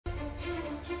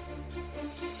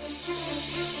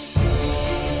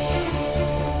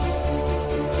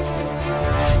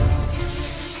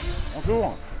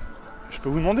peux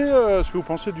vous demander ce que vous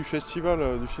pensez du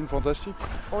festival du film Fantastique?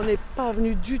 On n'est pas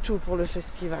venu du tout pour le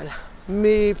festival.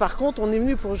 Mais par contre, on est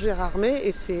venu pour Gérar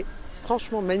et c'est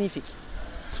franchement magnifique.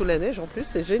 Sous la neige en plus,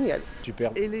 c'est génial.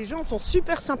 Superbe. Et les gens sont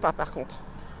super sympas par contre.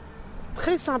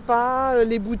 Très sympas,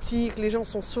 les boutiques, les gens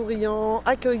sont souriants,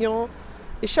 accueillants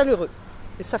et chaleureux.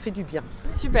 Et ça fait du bien.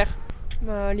 Super.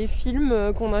 Les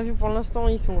films qu'on a vus pour l'instant,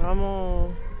 ils sont vraiment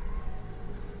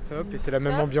top et c'est la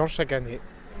même ambiance chaque année.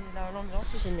 Et l'ambiance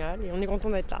est géniale et on est content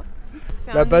d'être là.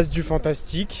 La base du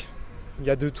fantastique, il y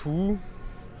a de tout.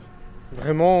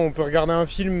 Vraiment, on peut regarder un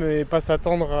film et pas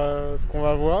s'attendre à ce qu'on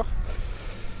va voir.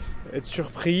 Être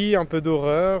surpris, un peu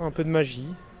d'horreur, un peu de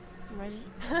magie. Magie.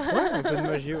 Ouais, un peu de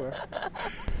magie, ouais.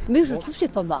 Mais je trouve que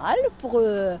c'est pas mal.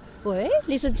 Ouais,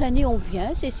 les autres années on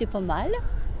vient, c'est pas mal.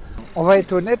 On va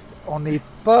être honnête, on n'est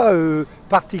pas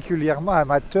particulièrement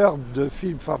amateur de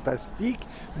films fantastiques,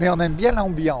 mais on aime bien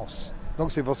l'ambiance.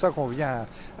 Donc c'est pour ça qu'on vient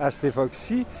à cette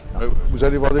époque-ci. Vous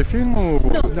allez voir des films ou...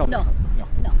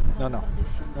 Non.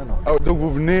 Ah, donc vous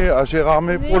venez à Gérar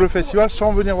pour le festival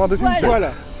sans venir voir de films?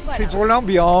 Voilà. C'est pour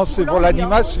l'ambiance, c'est pour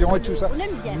l'animation et tout ça. On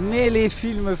aime bien. Mais les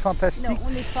films fantastiques, Non, on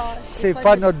n'est pas, c'est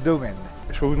pas notre domaine.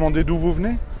 Je peux vous demander d'où vous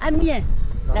venez? Amiens,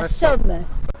 la Somme.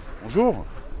 Bonjour.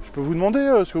 Je peux vous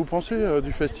demander ce que vous pensez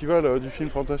du festival du film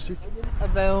Fantastique?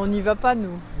 On n'y va pas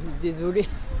nous, désolé.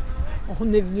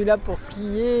 On est venu là pour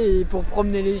skier et pour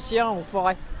promener les chiens en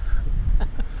forêt.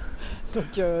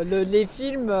 Donc les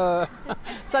films,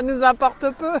 ça nous importe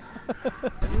peu.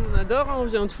 On adore, on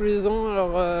vient tous les ans.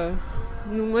 Alors,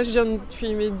 moi je viens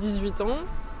depuis mes 18 ans.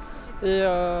 Et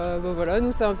voilà,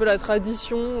 nous c'est un peu la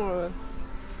tradition.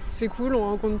 C'est cool,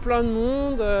 on rencontre plein de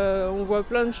monde, on voit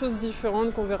plein de choses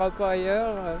différentes qu'on verra pas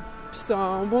ailleurs. Puis c'est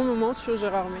un bon moment sur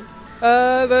Gérar.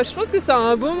 Je pense que c'est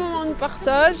un bon moment de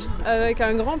partage, avec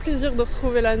un grand plaisir de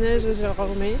retrouver la neige à Gérar.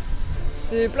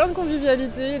 C'est plein de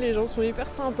convivialité, les gens sont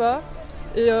hyper sympas.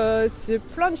 Et c'est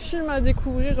plein de films à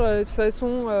découvrir de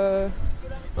façon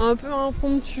un peu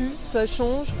impromptue, ça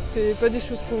change. C'est pas des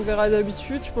choses qu'on verra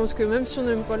d'habitude. Je pense que même si on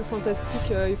n'aime pas le fantastique,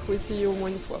 il faut essayer au moins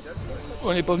une fois.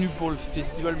 On n'est pas venu pour le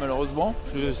festival malheureusement,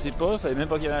 je sais pas, je savais même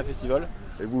pas qu'il y avait un festival.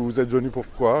 Et vous êtes venu pour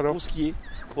quoi alors? Pour skier,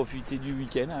 profiter du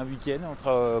week-end, un week-end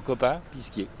entre copains, puis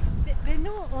skier. Mais nous,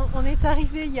 on est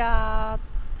arrivés il y a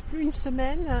plus d'une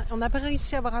semaine, on n'a pas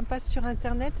réussi à avoir un pass sur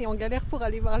internet et on galère pour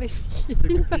aller voir les films.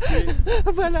 C'est compliqué.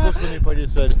 Voilà. Je pense qu'on n'est pas les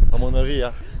seuls, à mon avis.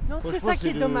 Hein. Non, c'est ça qui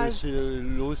est dommage. C'est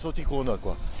le ressenti qu'on a,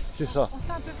 quoi. C'est ça. On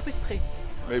s'est un peu frustrés.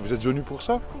 Mais vous êtes venu pour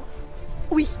ça?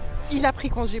 Oui, il a pris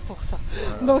congé pour ça.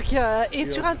 Donc, et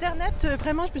sur internet,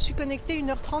 vraiment, je me suis connectée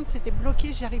 1h30, c'était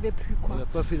bloqué, j'y arrivais plus. Quoi. On n'a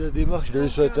pas fait la démarche d'aller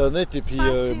sur internet et puis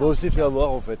on s'est fait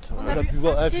avoir en fait. On a pu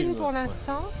voir un film. pour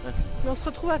l'instant, mais on se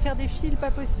retrouve à faire des films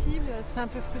pas possibles, c'est un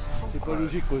peu frustrant. C'est pas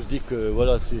logique, on se dit que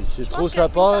voilà, c'est trop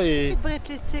sympa et... Une devrait être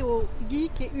laissée aux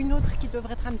geeks et une autre qui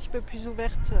devrait être un petit peu plus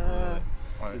ouverte.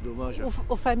 C'est dommage.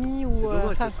 Aux familles ou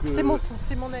c'est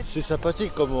mon avis. C'est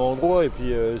sympathique comme endroit et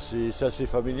puis c'est assez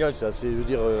familial, c'est assez, je veux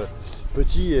dire,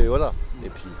 petit et voilà. Et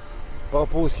puis par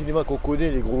rapport au cinéma qu'on connaît,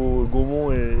 les gros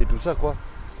Gaumont et tout ça quoi.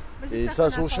 Et ça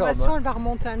a son charme. Elle va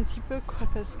remonter un petit peu quoi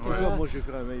parce que. Moi je vais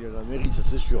faire un mail à la mairie, ça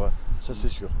c'est sûr, hein. Ça c'est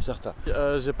sûr, certain.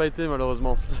 J'ai pas été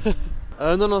malheureusement.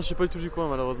 Non, je suis pas du tout du coin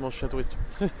malheureusement, je suis un touriste.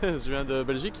 Je viens de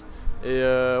Belgique et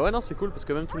ouais non c'est cool parce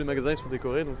que même tous les magasins ils sont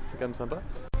décorés donc c'est quand même sympa.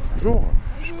 Bonjour,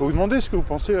 je peux vous demander ce que vous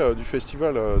pensez du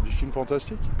festival du film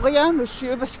Fantastique? Rien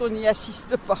monsieur, parce qu'on n'y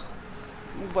assiste pas.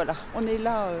 Donc voilà, on est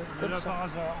là comme ça. Par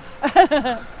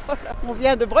hasard. Voilà. On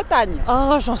vient de Bretagne.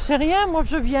 Oh, j'en sais rien, moi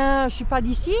je suis pas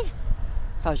d'ici.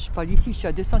 Enfin, je suis pas d'ici, je suis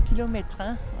à 200 km,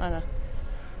 hein, voilà.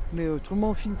 Mais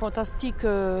autrement, film fantastique,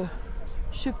 je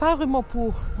suis pas vraiment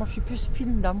pour. Moi, je suis plus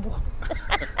film d'amour.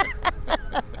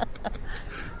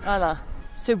 Voilà,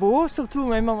 c'est beau, surtout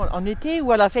même en été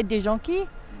ou à la fête des Jonquilles.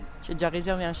 J'ai déjà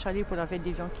réservé un chalet pour la fête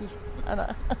des Jonquilles. Voilà.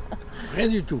 Rien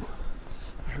du tout.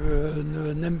 Je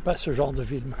n'aime pas ce genre de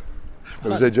film.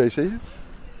 Vous avez déjà essayé?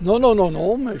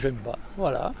 Non, mais j'aime pas.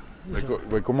 Voilà.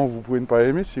 Mais comment vous pouvez ne pas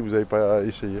aimer si vous n'avez pas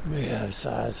essayé? Mais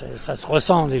ça se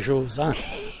ressent les choses. Hein.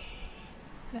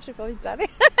 Non, j'ai pas envie de parler.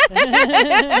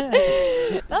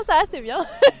 Non, ça va, c'est bien.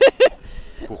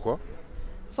 Pourquoi?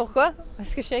 Pourquoi?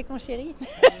 Parce que je suis avec mon chéri.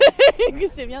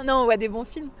 C'est bien. Non, on voit des bons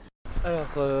films.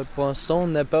 Alors pour l'instant on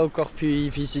n'a pas encore pu y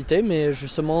visiter mais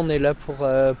justement on est là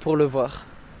pour le voir.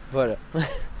 Voilà.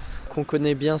 Qu'on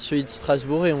connaît bien celui de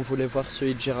Strasbourg et on voulait voir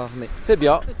celui de Gérar. C'est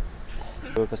bien.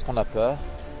 Parce qu'on a peur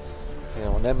et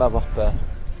on aime avoir peur.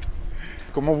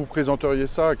 Comment vous présenteriez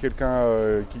ça à quelqu'un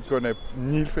qui ne connaît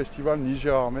ni le festival ni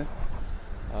Gérar?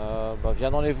 Viens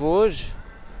dans les Vosges,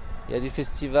 il y a du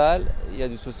festival, il y a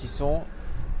du saucisson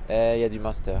et il y a du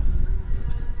master.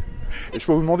 Et je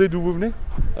peux vous demander d'où vous venez?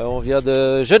 On vient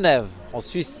de Genève, en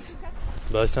Suisse.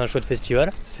 C'est un chouette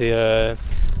festival.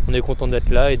 On est content d'être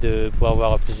là et de pouvoir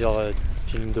voir plusieurs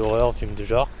films d'horreur, films de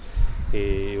genre.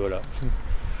 Et voilà.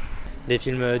 Des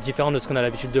films différents de ce qu'on a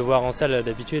l'habitude de voir en salle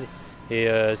d'habitude. Et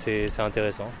c'est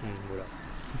intéressant. Voilà.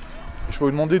 Je peux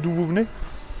vous demander d'où vous venez?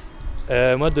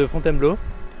 Moi de Fontainebleau,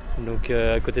 donc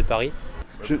à côté de Paris.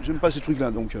 J'aime pas ces trucs-là,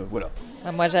 donc voilà.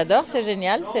 Moi j'adore, c'est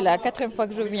génial, c'est la 4e fois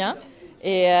que je viens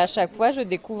et à chaque fois je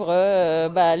découvre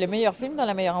les meilleurs films dans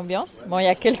la meilleure ambiance. Bon, il y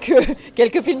a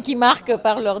quelques films qui marquent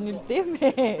par leur nullité,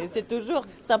 mais c'est toujours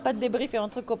sympa de débriefer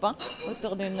entre copains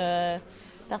autour d'une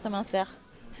tarte mincer.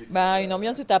 Une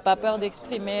ambiance où tu n'as pas peur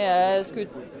d'exprimer ce que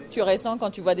tu ressens quand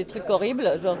tu vois des trucs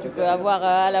horribles. Genre tu peux avoir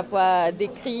à la fois des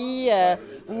cris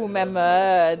ou même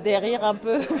des rires un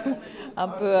peu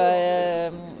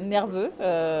nerveux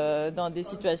dans des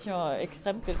situations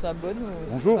extrêmes, qu'elles soient bonnes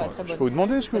ou Bonjour, pas très bonnes. je peux vous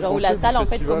demander ce que vous Genre où pensez la salle du en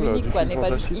fait festival communique, du quoi, film n'est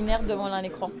pas juste fantastique? inerte devant un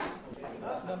écran.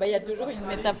 Il y a toujours une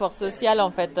métaphore sociale en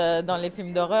fait dans les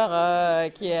films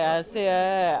d'horreur qui est assez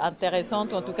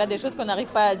intéressante, ou en tout cas des choses qu'on n'arrive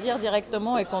pas à dire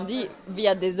directement et qu'on dit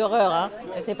via des horreurs. Hein.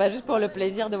 Et c'est pas juste pour le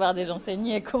plaisir de voir des gens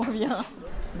saigner qu'on vient.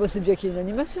 C'est bien qu'il y ait une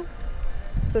animation,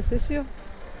 ça c'est sûr.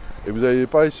 Et vous n'avez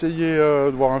pas essayé de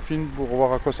voir un film pour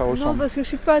voir à quoi ça ressemble? Non, parce que je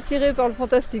suis pas attirée par le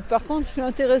fantastique. Par contre, je suis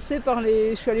intéressée par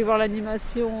je suis allée voir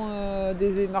l'animation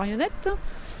des marionnettes.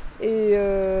 Et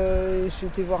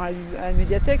j'étais voir à la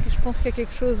médiathèque. Je pense qu'il y a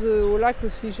quelque chose au lac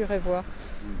aussi, j'irai voir.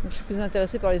 Donc, je suis plus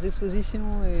intéressée par les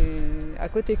expositions et à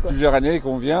côté, quoi. Plusieurs années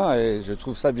qu'on vient et je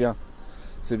trouve ça bien.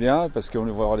 C'est bien parce qu'on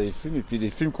va voir les films et puis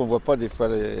les films qu'on ne voit pas des fois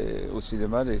au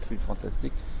cinéma, des films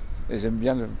fantastiques. Et j'aime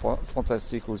bien le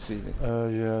fantastique aussi.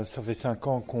 Ça fait 5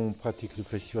 ans qu'on pratique le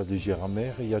festival de Gérar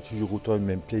et il y a toujours autant le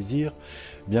même plaisir.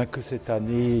 Bien que cette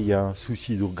année, il y a un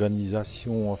souci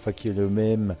d'organisation qui est le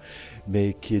même,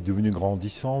 mais qui est devenu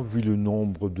grandissant, vu le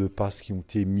nombre de passes qui ont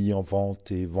été mis en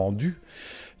vente et vendus.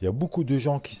 Il y a beaucoup de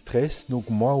gens qui stressent, donc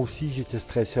moi aussi j'étais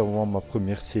stressé avant ma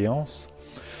première séance.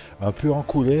 Un peu en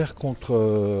colère contre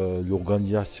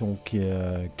l'organisation qui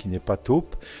n'est pas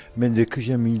top, mais dès que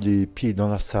j'ai mis les pieds dans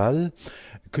la salle,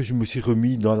 que je me suis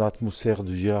remis dans l'atmosphère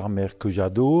de Gérar que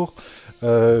j'adore,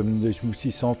 je me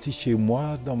suis senti chez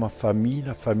moi, dans ma famille,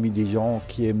 la famille des gens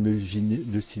qui aiment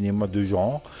le cinéma de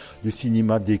genre, le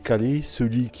cinéma décalé,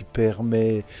 celui qui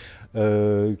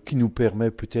nous permet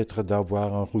peut-être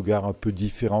d'avoir un regard un peu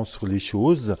différent sur les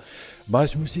choses.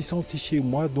 Je me suis senti chez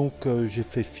moi, donc j'ai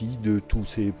fait fi de tous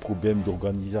ces problèmes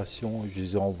d'organisation. Je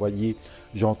les ai envoyés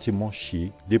gentiment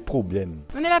chier, des problèmes.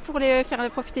 On est là pour les faire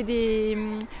profiter des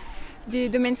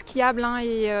domaines skiables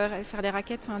et faire des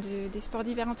raquettes, des sports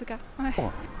d'hiver en tout cas. Ouais.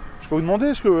 Je peux vous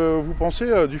demander ce que vous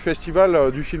pensez du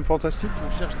festival du film fantastique?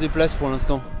 On cherche des places pour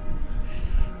l'instant.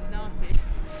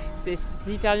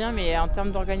 C'est hyper bien, mais en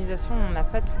termes d'organisation, on n'a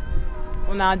pas tout.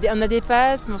 On a des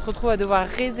passes, mais on se retrouve à devoir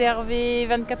réserver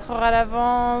 24 heures à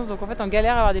l'avance. Donc en fait, on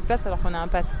galère à avoir des places alors qu'on a un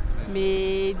pass.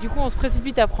 Mais du coup, on se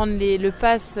précipite à prendre le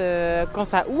pass quand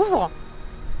ça ouvre.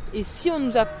 Et si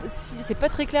c'est pas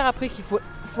très clair après qu'il faut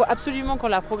absolument, quand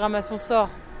la programmation sort,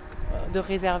 de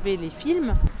réserver les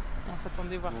films. On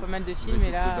s'attendait voir pas mal de films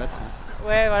et là...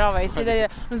 Ouais, voilà, on va essayer d'aller...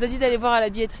 On nous a dit d'aller voir à la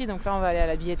billetterie, donc là on va aller à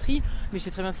la billetterie. Mais je sais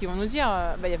très bien ce qu'ils vont nous dire,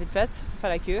 il n'y a plus de place, il faut faire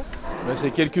la queue.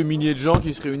 C'est quelques milliers de gens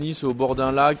qui se réunissent au bord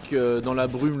d'un lac, dans la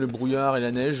brume, le brouillard et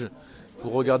la neige,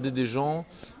 pour regarder des gens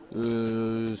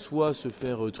soit se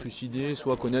faire trucider,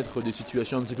 soit connaître des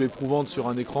situations un petit peu éprouvantes sur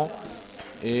un écran.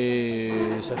 Et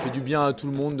ça fait du bien à tout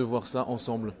le monde de voir ça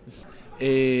ensemble.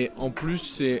 Et en plus,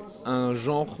 c'est un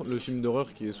genre, le film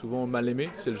d'horreur, qui est souvent mal aimé.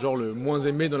 C'est le genre le moins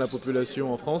aimé dans la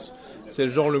population en France. C'est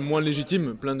le genre le moins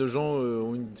légitime. Plein de gens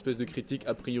ont une espèce de critique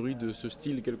a priori de ce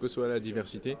style, quelle que soit la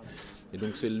diversité. Et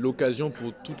donc c'est l'occasion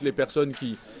pour toutes les personnes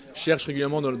qui cherchent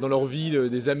régulièrement dans leur vie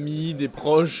des amis, des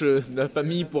proches, de la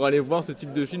famille, pour aller voir ce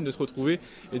type de film, de se retrouver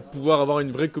et de pouvoir avoir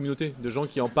une vraie communauté de gens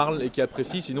qui en parlent et qui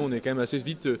apprécient. Sinon, on est quand même assez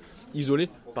vite isolé,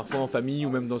 parfois en famille ou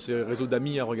même dans ses réseaux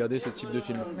d'amis à regarder ce type de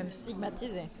film. Même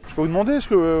stigmatisé. Je peux vous demander ce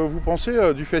que vous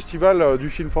pensez du festival du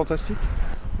film fantastique?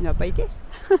 On n'a pas été.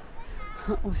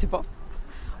 On ne sait pas.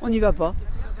 On n'y va pas.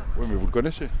 Oui, mais vous le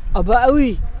connaissez. Ah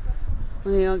oui.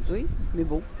 Oui, mais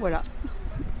bon, voilà.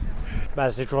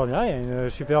 C'est toujours bien, il y a une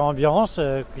super ambiance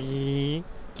qu'il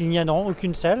n'y a dans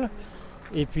aucune salle.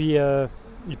 Et puis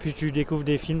tu découvres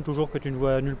des films toujours que tu ne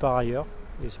vois nulle part ailleurs.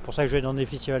 Et c'est pour ça que je vais dans des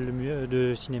festivals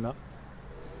de cinéma.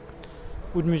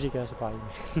 Ou de musique, c'est pareil.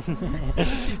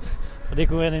 Pour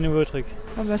découvrir des nouveaux trucs.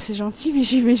 C'est gentil, mais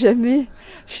j'y vais jamais.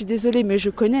 Je suis désolée, mais je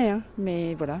connais.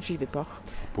 Mais voilà, j'y vais pas.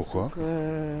 Pourquoi?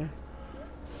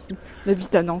 On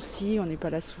habite à Nancy, on n'est pas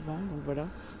là souvent, donc voilà.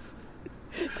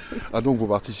 Ah donc vous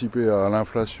participez à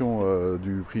l'inflation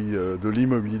du prix de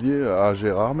l'immobilier à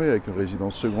Gérar, mais avec une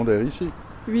résidence secondaire ici.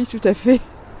 Oui, tout à fait.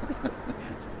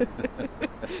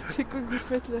 C'est quoi que vous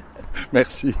faites là?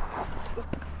 Merci.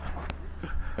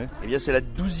 Eh bien, c'est la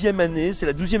 12e année, c'est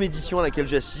la 12e édition à laquelle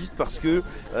j'assiste parce que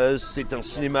c'est un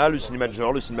cinéma, le cinéma de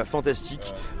genre, le cinéma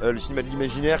fantastique, le cinéma de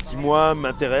l'imaginaire qui, moi,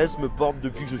 m'intéresse, me porte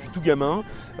depuis que je suis tout gamin.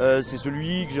 C'est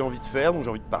celui que j'ai envie de faire, dont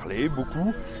j'ai envie de parler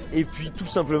beaucoup. Et puis, tout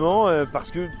simplement, parce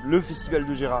que le Festival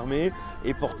de Gérardmer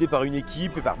est porté par une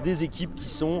équipe et par des équipes qui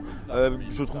sont,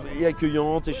 je trouve, et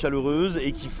accueillantes et chaleureuses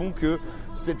et qui font que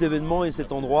cet événement et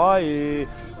cet endroit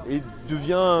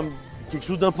devient quelque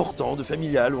chose d'important, de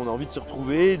familial, où on a envie de se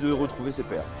retrouver et de retrouver ses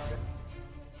pairs.